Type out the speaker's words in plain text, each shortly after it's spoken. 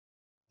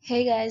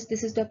Hey guys,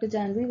 this is Dr.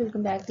 Janvi.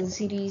 Welcome back to the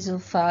series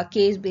of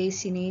case-based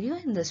scenario.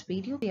 In this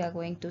video, we are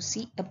going to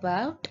see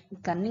about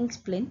gunning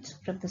splints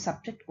from the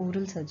subject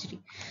oral surgery.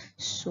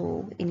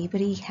 So,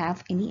 anybody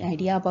have any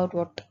idea about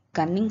what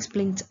gunning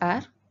splints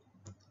are?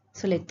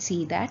 So, let's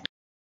see that.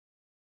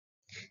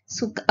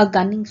 So, a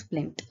gunning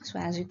splint. So,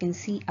 as you can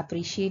see,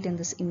 appreciate in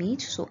this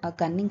image. So, a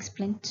gunning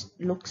splint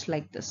looks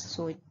like this.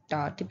 So, it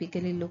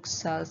typically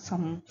looks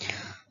some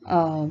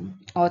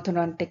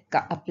orthodontic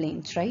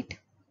planes, right?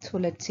 So,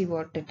 let's see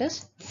what it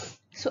is.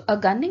 So, a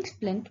gunning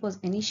splint was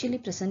initially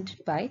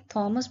presented by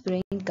Thomas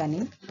Brain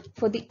Gunning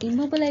for the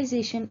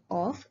immobilization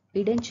of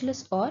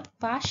edentulous or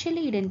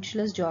partially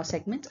edentulous jaw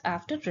segments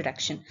after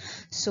reduction.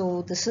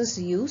 So, this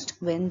is used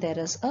when there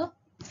is a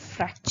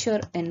fracture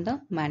in the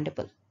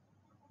mandible.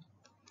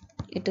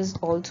 It is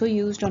also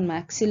used on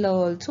maxilla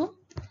also,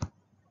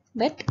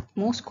 but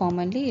most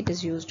commonly it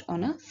is used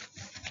on a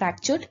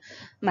fractured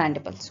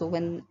mandible. So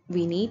when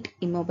we need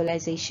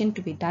immobilization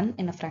to be done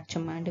in a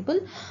fractured mandible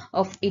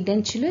of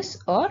edentulous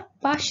or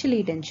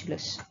partially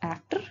edentulous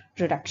after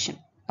reduction.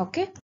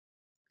 Okay,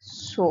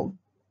 so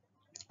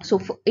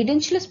for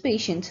edentulous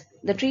patients,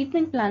 the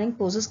treatment planning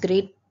poses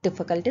great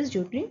difficulties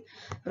during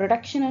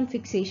reduction and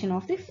fixation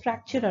of the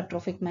fractured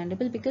atrophic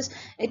mandible because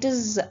it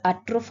is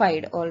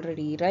atrophied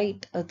already,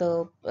 right?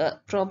 The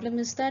problem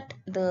is that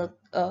the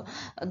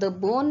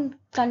bone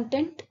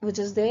content which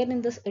is there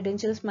in this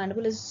edentulous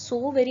mandible is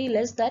so very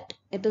less that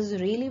it is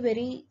really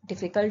very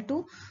difficult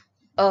to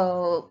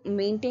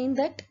maintain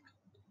that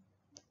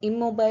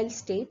immobile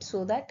state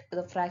so that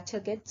the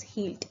fracture gets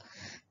healed.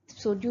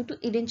 So due to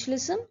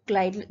edentulism,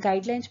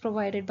 guidelines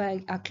provided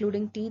by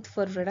occluding teeth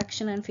for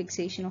reduction and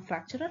fixation of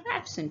fracture are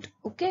absent.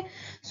 Okay,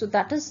 so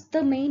that is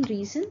the main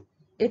reason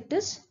it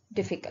is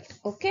difficult.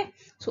 Okay,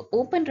 so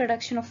open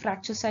reduction of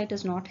fracture site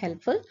is not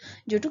helpful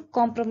due to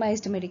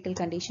compromised medical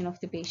condition of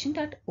the patient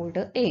at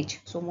older age.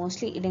 So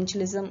mostly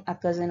edentulism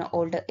occurs in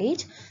older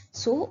age,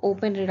 so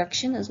open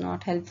reduction is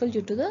not helpful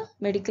due to the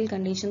medical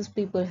conditions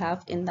people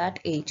have in that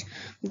age.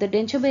 The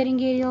denture bearing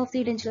area of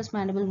the edentulous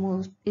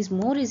mandible is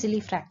more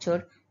easily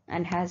fractured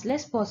and has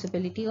less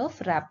possibility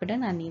of rapid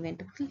and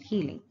uneventful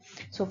healing.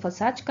 So for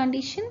such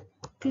condition,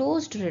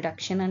 closed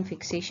reduction and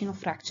fixation of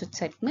fractured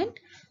segment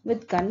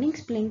with gunning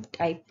splint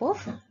type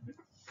of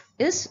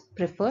is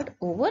preferred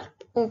over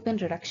open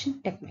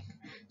reduction technique.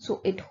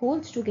 So it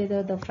holds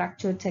together the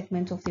fractured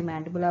segments of the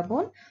mandibular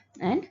bone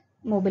and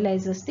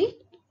immobilizes the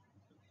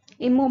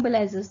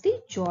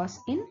jaws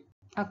in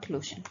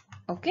occlusion.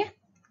 Okay.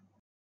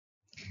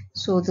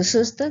 So this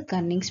is the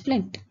gunning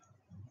splint.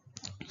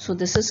 So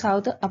this is how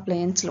the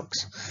appliance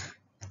looks.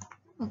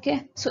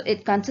 Okay, so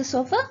it consists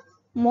of a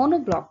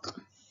monoblock.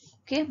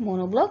 Okay,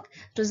 monoblock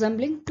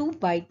resembling two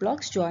bite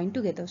blocks joined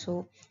together.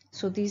 So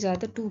these are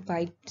the two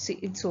bites.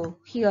 So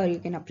here you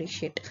can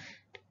appreciate.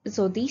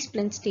 So these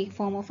splints take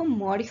form of a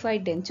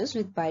modified dentures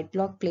with bite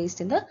block placed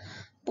in the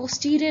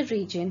posterior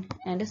region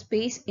and a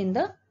space in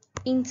the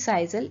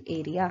incisal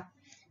area,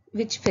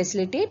 which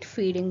facilitate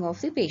feeding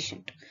of the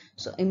patient.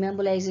 So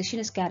immobilization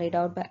is carried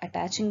out by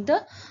attaching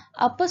the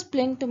upper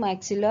splint to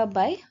maxilla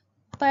by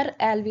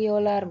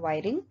peralveolar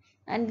wiring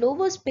and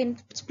lower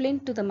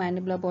splint to the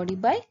mandibular body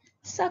by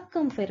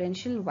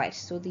circumferential wires.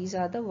 So these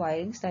are the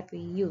wirings that we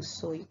use.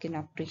 So you can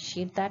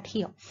appreciate that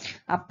here.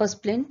 Upper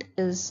splint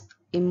is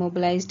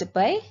immobilized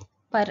by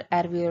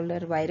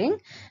peralveolar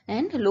wiring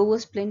and lower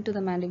splint to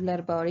the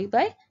mandibular body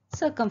by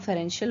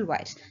circumferential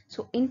wires.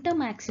 So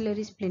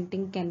intermaxillary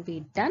splinting can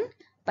be done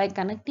by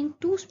connecting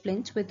two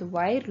splints with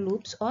wire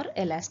loops or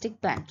elastic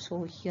bands.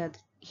 So here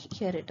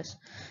it is.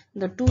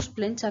 The two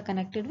splints are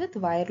connected with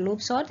wire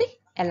loops or the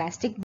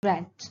elastic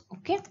bands.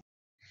 Okay.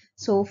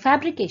 So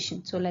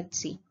fabrication. So let's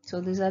see.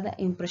 So these are the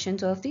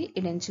impressions of the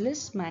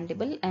edentulous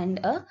mandible and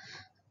a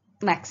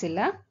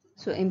maxilla.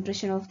 So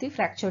impression of the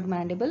fractured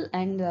mandible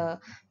and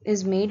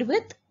is made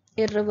with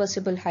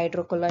irreversible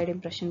hydrocolloid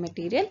impression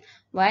material,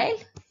 while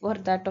for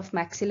that of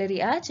maxillary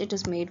arch it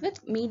is made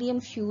with medium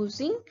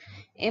fusing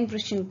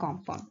impression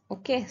compound.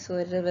 Okay, so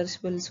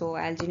irreversible, so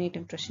alginate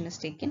impression is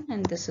taken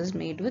and this is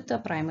made with a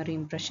primary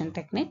impression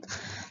technique.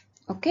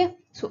 Okay,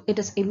 so it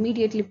is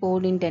immediately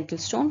poured in dental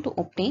stone to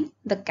obtain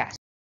the cast.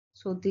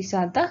 So these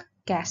are the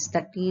cast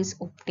that is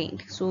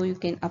obtained. So you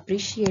can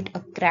appreciate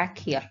a crack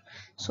here.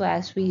 So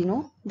as we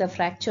know, the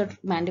fractured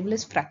mandible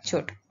is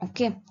fractured.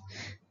 Okay,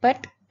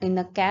 but in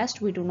a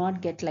cast we do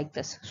not get like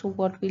this. So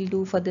what we'll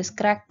do for this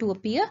crack to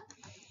appear,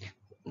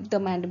 the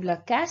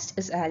mandibular cast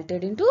is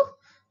altered into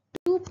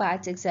two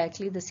parts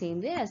exactly the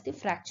same way as the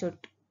fracture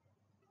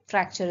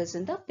is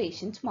in the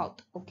patient's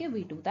mouth. Okay,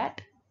 we do that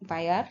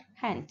by our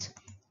hands.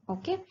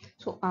 Okay,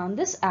 so on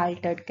this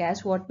altered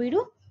cast, what we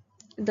do,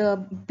 the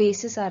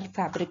bases are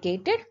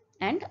fabricated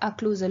and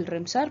occlusal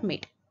rims are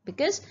made,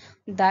 because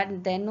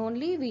that then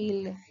only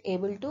we'll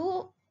able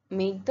to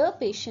make the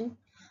patient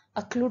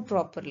occlude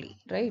properly,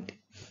 right?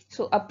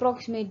 So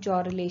approximate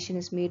jaw relation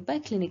is made by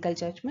clinical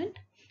judgment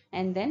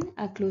and then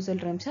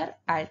occlusal rims are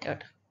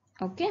altered.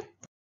 Okay,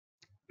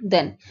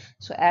 Then,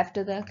 so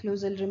after the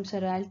occlusal rims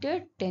are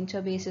altered,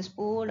 denture base is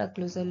poured,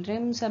 occlusal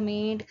rims are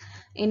made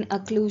in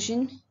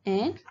occlusion,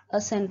 and a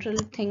central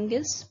thing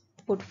is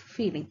put for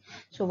feeding.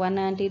 So one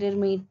anterior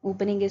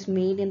opening is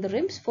made in the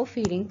rims for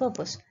feeding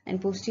purpose, and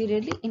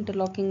posteriorly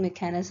interlocking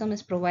mechanism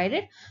is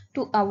provided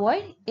to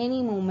avoid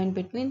any movement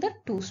between the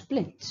two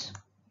splints.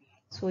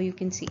 So you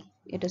can see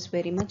it is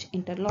very much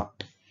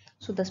interlocked.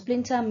 So the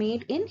splints are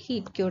made in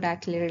heat cured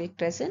acrylic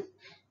resin.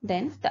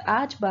 Then the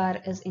arch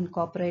bar is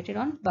incorporated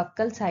on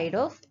buccal side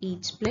of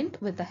each splint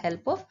with the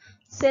help of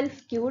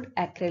self cured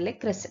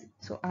acrylic resin.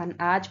 So an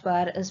arch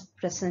bar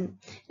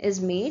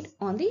is made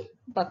on the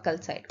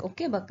buccal side.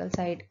 Okay, buccal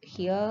side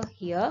here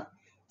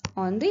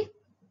on the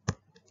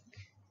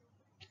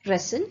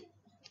resin.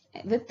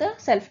 With the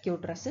self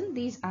cured resin,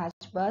 these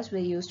arch bars were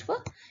used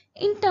for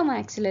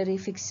intermaxillary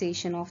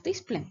fixation of the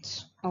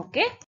splints.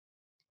 Okay.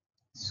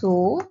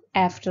 So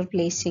after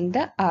placing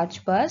the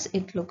arch bars,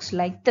 it looks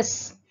like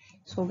this.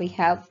 So we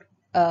have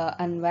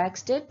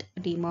unwaxed it,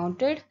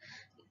 demounted.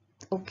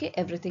 Okay,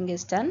 everything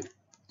is done.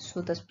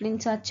 So the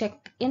splints are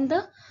checked in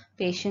the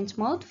patient's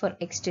mouth for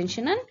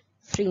extension and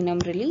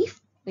frenum relief.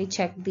 We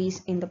check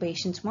these in the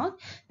patient's mouth.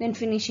 Then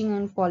finishing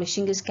and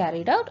polishing is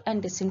carried out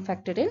and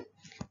disinfected in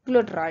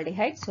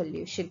glutaraldehyde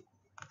solution.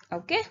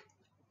 Okay.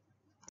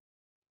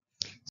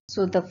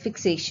 So the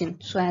fixation.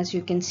 So as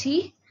you can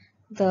see,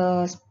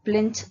 the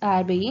splints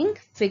are being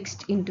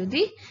fixed into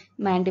the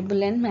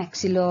mandible and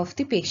maxilla of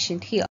the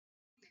patient here.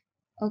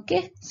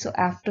 Okay, so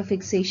after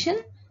fixation,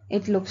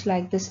 it looks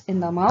like this in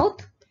the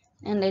mouth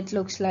and it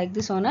looks like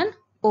this on an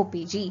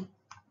OPG.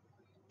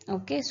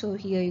 Okay, so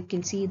here you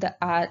can see the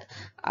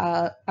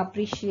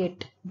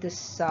appreciate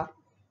this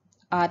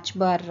arch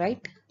bar,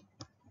 right?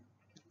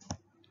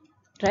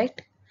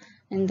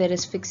 And there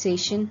is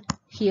fixation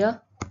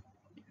here.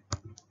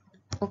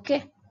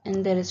 Okay,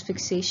 and there is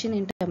fixation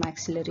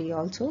intermaxillary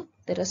also.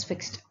 There is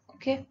fixed.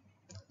 Okay,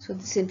 so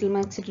this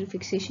intermaxillary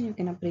fixation you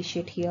can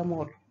appreciate here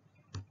more.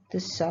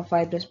 This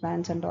fibrous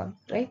bands and all,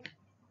 right?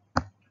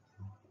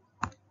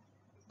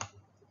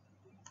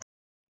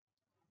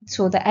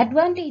 So the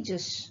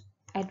advantages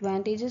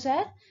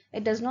are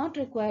it does not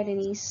require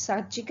any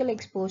surgical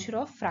exposure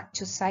of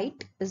fracture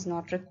site, is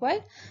not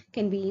required,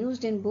 can be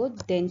used in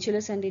both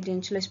dentulous and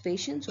edentulous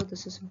patients. So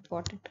this is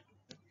important.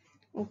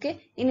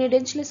 Okay, in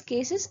edentulous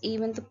cases,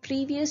 even the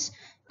previous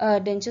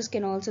dentures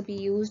can also be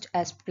used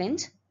as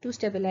splints to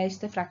stabilize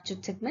the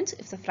fractured segments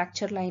if the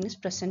fracture line is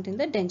present in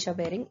the denture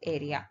bearing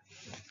area.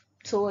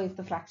 So if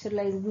the fracture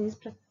line is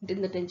present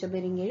in the denture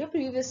bearing area,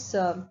 previous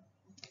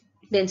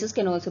dentures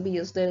can also be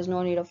used. There is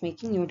no need of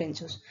making new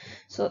dentures.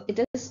 So it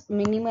is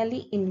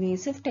minimally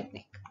invasive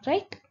technique,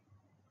 right?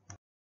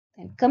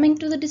 Then coming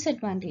to the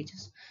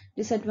disadvantages.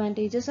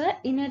 Disadvantages are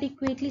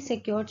inadequately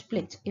secured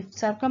splits if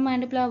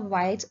circummandibular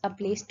wires are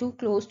placed too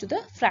close to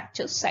the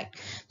fracture site.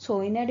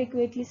 So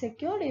inadequately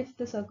secured if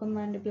the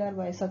circummandibular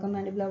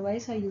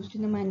wires are used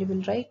in the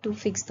mandible, right, to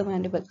fix the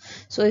mandible.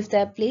 So if they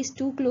are placed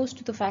too close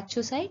to the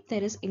fracture site,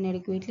 there is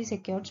inadequately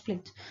secured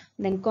splits.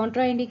 Then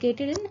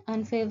contraindicated in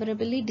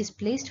unfavorably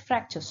displaced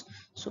fractures.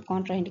 So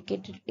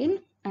contraindicated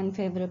in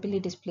unfavorably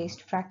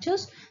displaced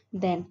fractures.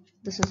 Then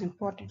this is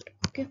important.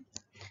 Okay.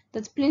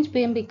 The splints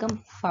may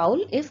become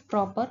foul if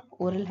proper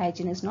oral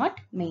hygiene is not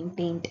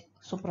maintained.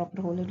 So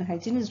proper oral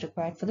hygiene is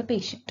required for the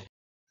patient.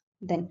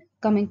 Then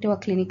coming to a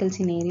clinical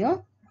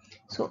scenario.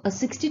 So a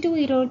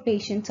 62-year-old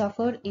patient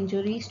suffered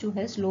injuries to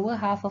his lower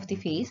half of the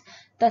face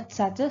that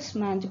suggests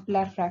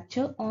mandibular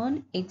fracture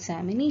on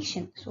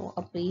examination. So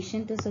a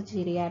patient is a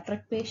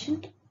geriatric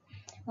patient.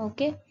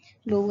 Okay,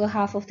 lower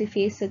half of the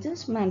face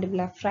suggests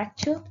mandibular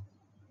fracture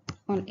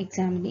on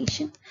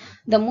examination.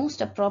 The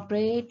most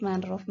appropriate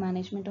manner of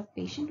management of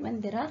patient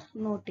when there are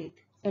no teeth.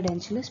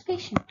 Edentulous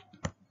patient.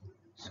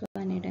 So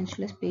an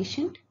edentulous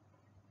patient,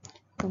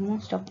 the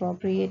most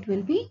appropriate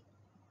will be,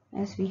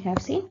 as we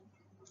have seen,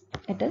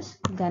 it is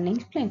gunning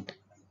splint.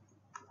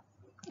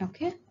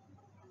 Okay.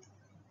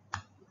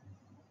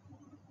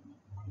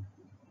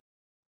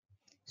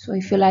 So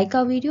if you like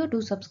our video,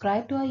 do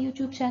subscribe to our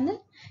YouTube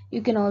channel.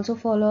 You can also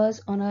follow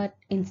us on our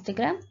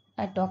Instagram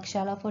at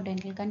DOCSHAALA for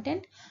dental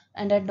content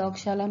and at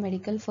DOCSHAALA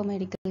medical for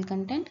medical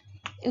content.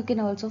 You can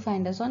also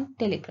find us on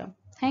Telegram.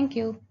 Thank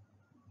you.